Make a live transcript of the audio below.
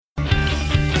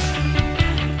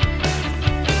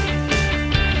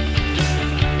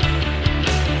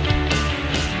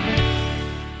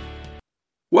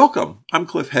Welcome, I'm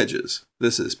Cliff Hedges.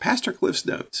 This is Pastor Cliff's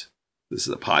Notes. This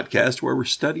is a podcast where we're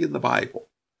studying the Bible.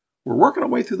 We're working our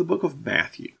way through the book of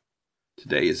Matthew.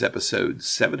 Today is episode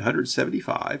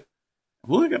 775.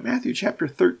 We'll look at Matthew chapter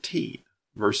 13,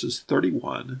 verses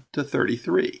 31 to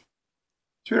 33. Let's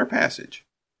read our passage.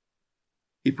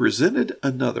 He presented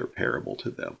another parable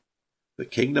to them. The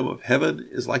kingdom of heaven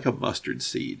is like a mustard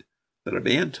seed that a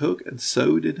man took and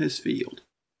sowed in his field.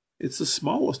 It's the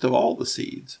smallest of all the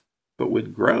seeds, but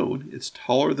when grown, it's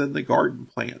taller than the garden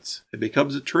plants and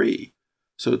becomes a tree,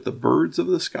 so that the birds of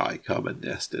the sky come and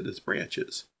nest in its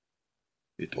branches.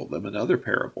 He told them another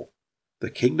parable.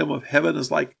 The kingdom of heaven is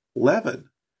like leaven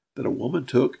that a woman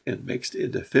took and mixed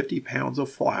into 50 pounds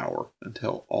of flour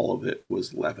until all of it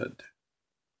was leavened.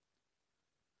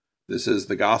 This is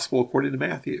the gospel according to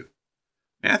Matthew.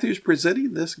 Matthew's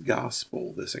presenting this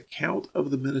gospel, this account of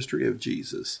the ministry of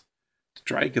Jesus, to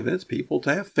try and convince people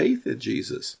to have faith in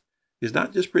Jesus. He's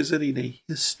not just presenting a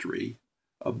history,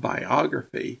 a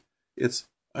biography. It's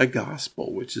a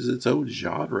gospel, which is its own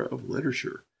genre of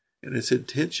literature, and its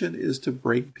intention is to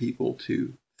bring people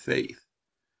to faith.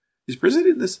 He's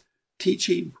presenting this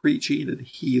teaching, preaching, and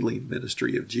healing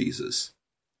ministry of Jesus.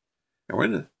 Now, we're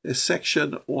in a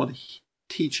section on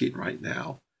teaching right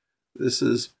now. This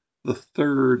is the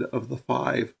third of the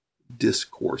 5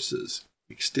 discourses,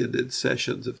 extended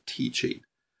sessions of teaching.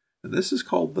 And this is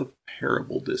called the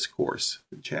parable discourse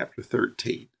in chapter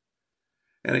 13.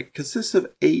 And it consists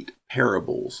of 8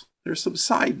 parables. There's some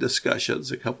side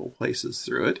discussions a couple places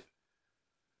through it.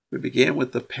 We began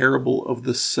with the parable of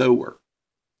the sower.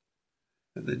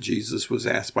 And then Jesus was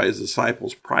asked by his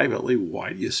disciples privately,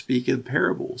 "Why do you speak in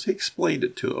parables?" He explained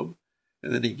it to them,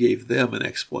 and then he gave them an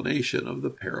explanation of the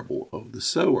parable of the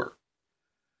sower.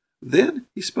 Then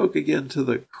he spoke again to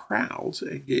the crowds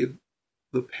and gave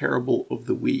the parable of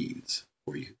the weeds,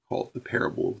 or you could call it the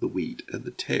parable of the wheat and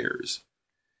the tares.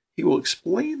 He will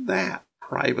explain that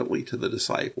privately to the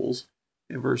disciples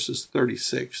in verses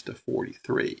 36 to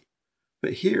 43.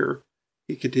 But here,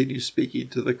 he continues speaking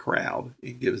to the crowd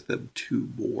and gives them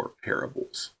 2 more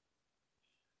parables.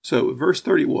 So in verse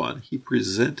 31, he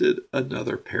presented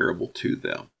another parable to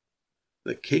them.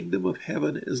 The kingdom of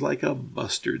heaven is like a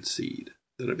mustard seed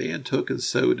that a man took and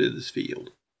sowed in his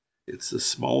field. It's the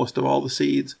smallest of all the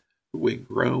seeds, but when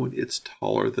grown, it's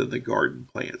taller than the garden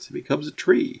plants. It becomes a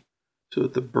tree, so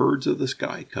that the birds of the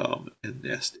sky come and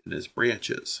nest in its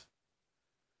branches.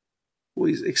 Well,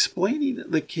 he's explaining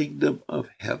the kingdom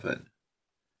of heaven.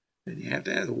 And you have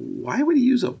to ask, why would he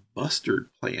use a mustard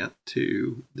plant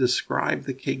to describe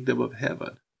the kingdom of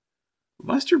heaven? A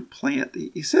mustard plant,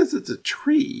 he says it's a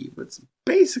tree, but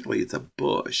basically it's a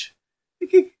bush. It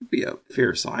could be a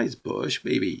fair-sized bush,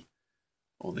 maybe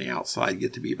on the outside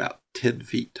get to be about 10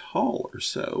 feet tall or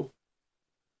so.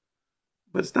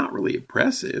 But it's not really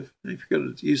impressive. If you're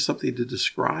going to use something to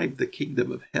describe the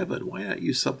kingdom of heaven, why not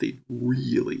use something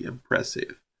really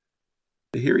impressive?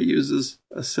 Here he uses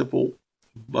a simple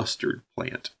mustard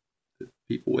plant that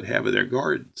people would have in their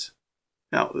gardens.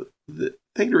 Now, the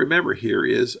thing to remember here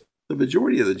is the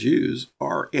majority of the Jews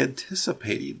are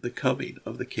anticipating the coming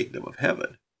of the kingdom of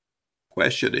heaven. The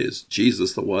question is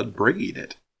Jesus the one bringing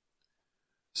it?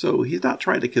 So he's not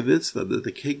trying to convince them that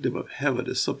the kingdom of heaven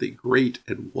is something great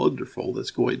and wonderful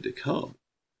that's going to come.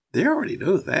 They already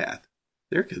know that.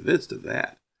 They're convinced of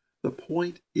that. The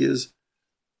point is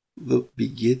the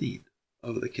beginning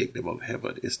of the kingdom of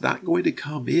heaven. It's not going to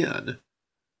come in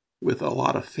with a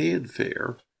lot of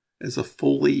fanfare as a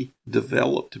fully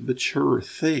developed, mature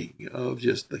thing of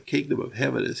just the kingdom of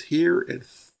heaven is here and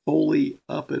fully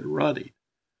up and running.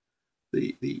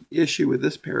 The issue with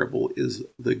this parable is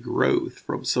the growth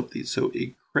from something so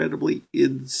incredibly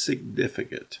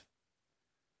insignificant.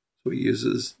 So he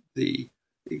uses the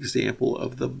example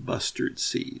of the mustard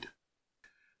seed.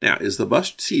 Now, is the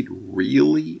mustard seed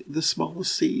really the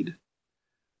smallest seed?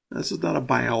 This is not a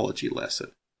biology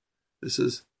lesson. This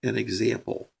is an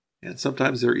example. And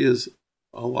sometimes there is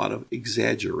a lot of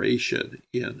exaggeration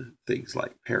in things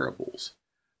like parables.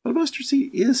 But a mustard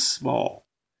seed is small.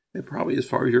 And probably as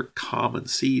far as your common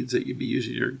seeds that you'd be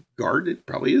using in your garden, it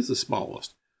probably is the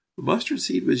smallest. The mustard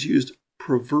seed was used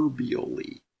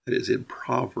proverbially, that is in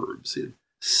proverbs, in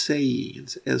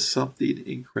sayings, as something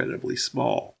incredibly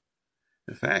small.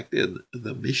 In fact, in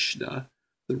the Mishnah,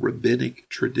 the rabbinic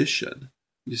tradition,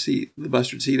 you see the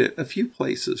mustard seed at a few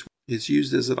places. It's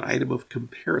used as an item of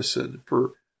comparison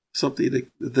for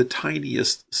something, the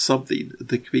tiniest something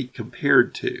that can be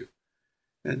compared to.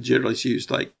 And generally it's used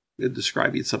like in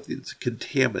describing something that's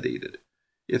contaminated.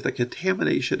 If the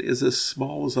contamination is as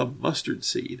small as a mustard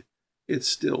seed, it's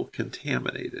still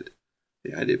contaminated.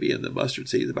 The idea being the mustard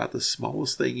seed is about the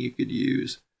smallest thing you could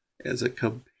use as a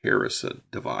comparison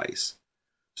device.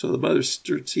 So the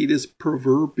mustard seed is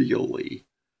proverbially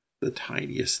the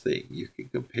tiniest thing you can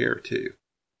compare to.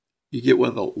 You get one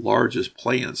of the largest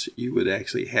plants you would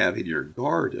actually have in your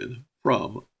garden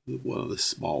from one of the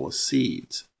smallest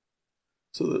seeds.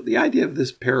 So the idea of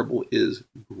this parable is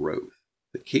growth.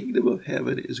 The kingdom of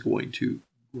heaven is going to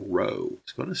grow.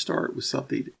 It's going to start with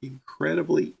something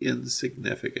incredibly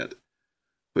insignificant,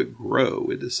 but grow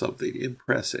into something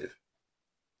impressive.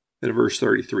 Then in verse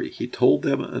 33, he told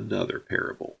them another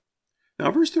parable. Now,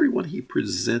 in verse 31, he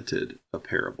presented a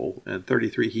parable, and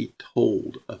 33, he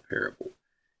told a parable.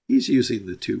 He's using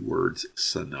the two words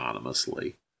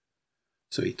synonymously.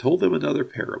 So he told them another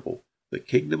parable. The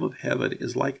kingdom of heaven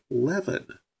is like leaven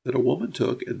that a woman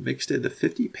took and mixed into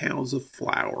 50 pounds of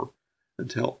flour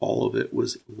until all of it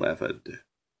was leavened.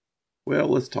 Well,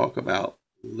 let's talk about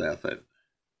leaven.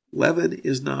 Leaven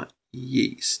is not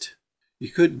yeast. You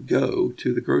couldn't go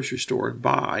to the grocery store and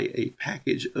buy a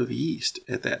package of yeast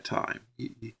at that time.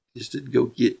 You just didn't go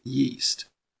get yeast.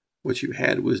 What you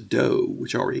had was dough,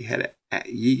 which already had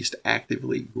yeast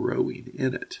actively growing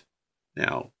in it.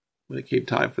 Now, when it came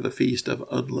time for the feast of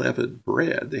unleavened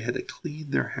bread, they had to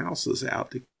clean their houses out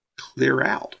to clear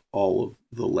out all of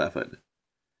the leaven.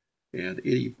 And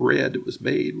any bread that was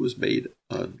made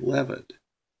unleavened.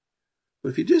 But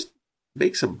if you just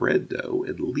make some bread dough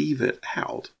and leave it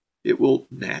out, it will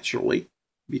naturally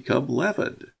become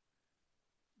leavened.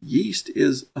 Yeast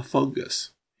is a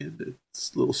fungus, and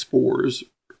its little spores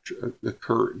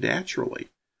occur naturally.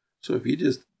 So if you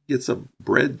just get some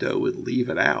bread dough and leave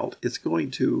it out, it's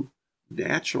going to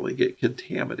naturally get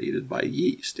contaminated by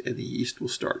yeast, and the yeast will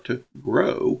start to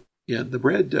grow in the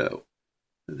bread dough.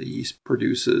 And the yeast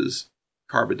produces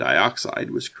carbon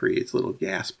dioxide, which creates little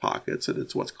gas pockets, and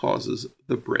it's what causes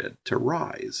the bread to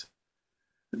rise.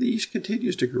 And the yeast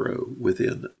continues to grow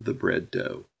within the bread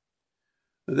dough.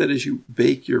 And then as you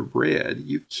bake your bread,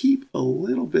 you keep a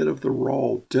little bit of the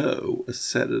raw dough,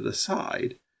 set it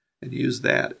aside, and use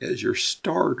that as your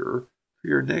starter for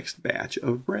your next batch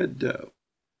of bread dough.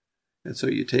 And so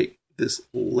you take this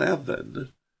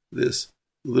leaven, this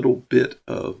little bit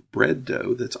of bread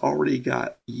dough that's already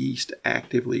got yeast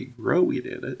actively growing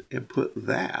in it, and put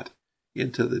that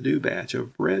into the new batch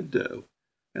of bread dough.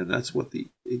 And that's what the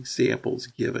example's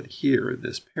given here in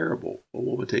this parable. A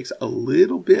woman takes a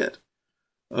little bit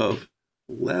of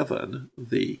leaven,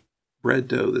 the bread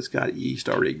dough that's got yeast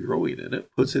already growing in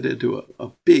it, puts it into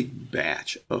a big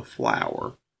batch of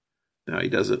flour. Now, he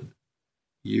doesn't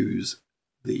use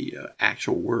the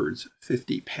actual words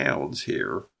 50 pounds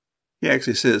here. He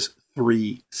actually says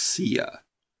 3 seah,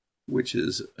 which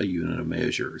is a unit of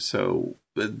measure. So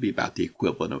it'd be about the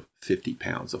equivalent of 50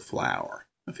 pounds of flour.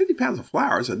 Now, 50 pounds of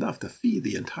flour is enough to feed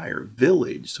the entire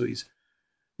village. So he's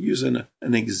using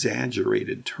an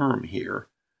exaggerated term here,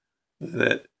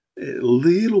 that a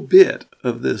little bit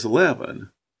of this leaven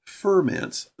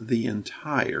ferments the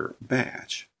entire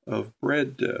batch of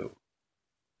bread dough.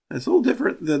 It's a little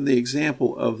different than the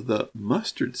example of the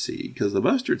mustard seed, because the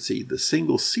mustard seed, the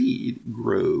single seed,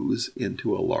 grows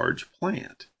into a large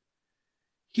plant.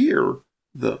 Here,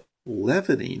 the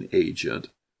leavening agent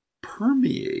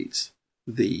permeates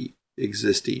the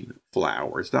existing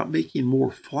flour. It's not making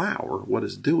more flour. What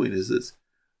it's doing is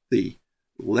the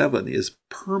leaven is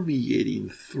permeating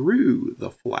through the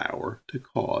flour to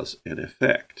cause an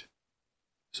effect.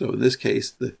 So in this case,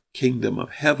 the kingdom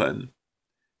of heaven,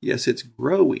 yes, it's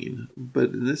growing,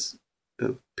 but in this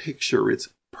picture, it's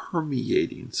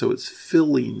permeating. So it's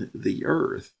filling the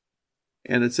earth.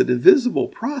 And it's an invisible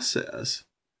process,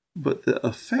 but the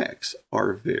effects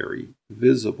are very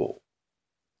visible.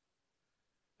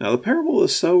 Now, the parable of the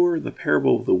sower and the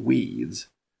parable of the weeds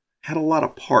had a lot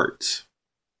of parts.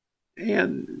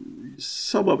 And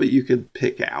some of it you can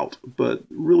pick out, but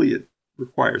really it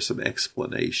requires some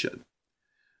explanation.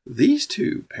 These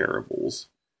two parables,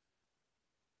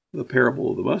 the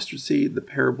parable of the mustard seed, the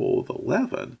parable of the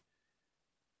leaven,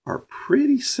 are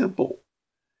pretty simple.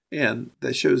 And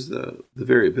that shows the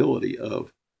variability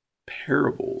of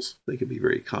parables. They can be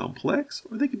very complex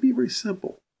or they can be very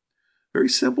simple. Very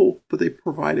simple, but they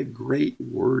provide a great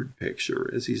word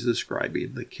picture as he's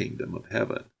describing the kingdom of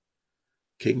heaven.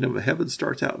 Kingdom of heaven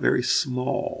starts out very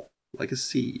small, like a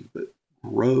seed, but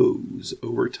grows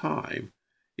over time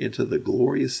into the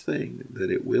glorious thing that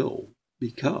it will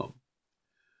become.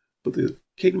 But the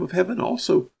kingdom of heaven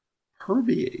also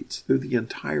permeates through the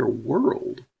entire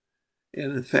world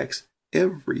and affects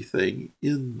everything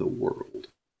in the world.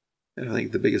 And I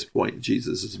think the biggest point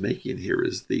Jesus is making here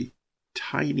is the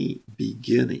tiny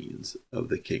beginnings of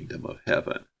the kingdom of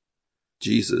heaven.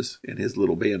 Jesus and his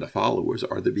little band of followers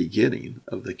are the beginning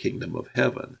of the kingdom of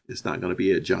heaven. It's not going to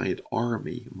be a giant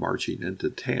army marching into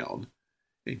town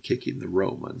and kicking the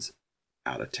Romans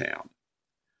out of town.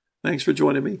 Thanks for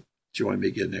joining me. Join me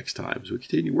again next time as we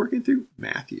continue working through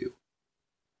Matthew.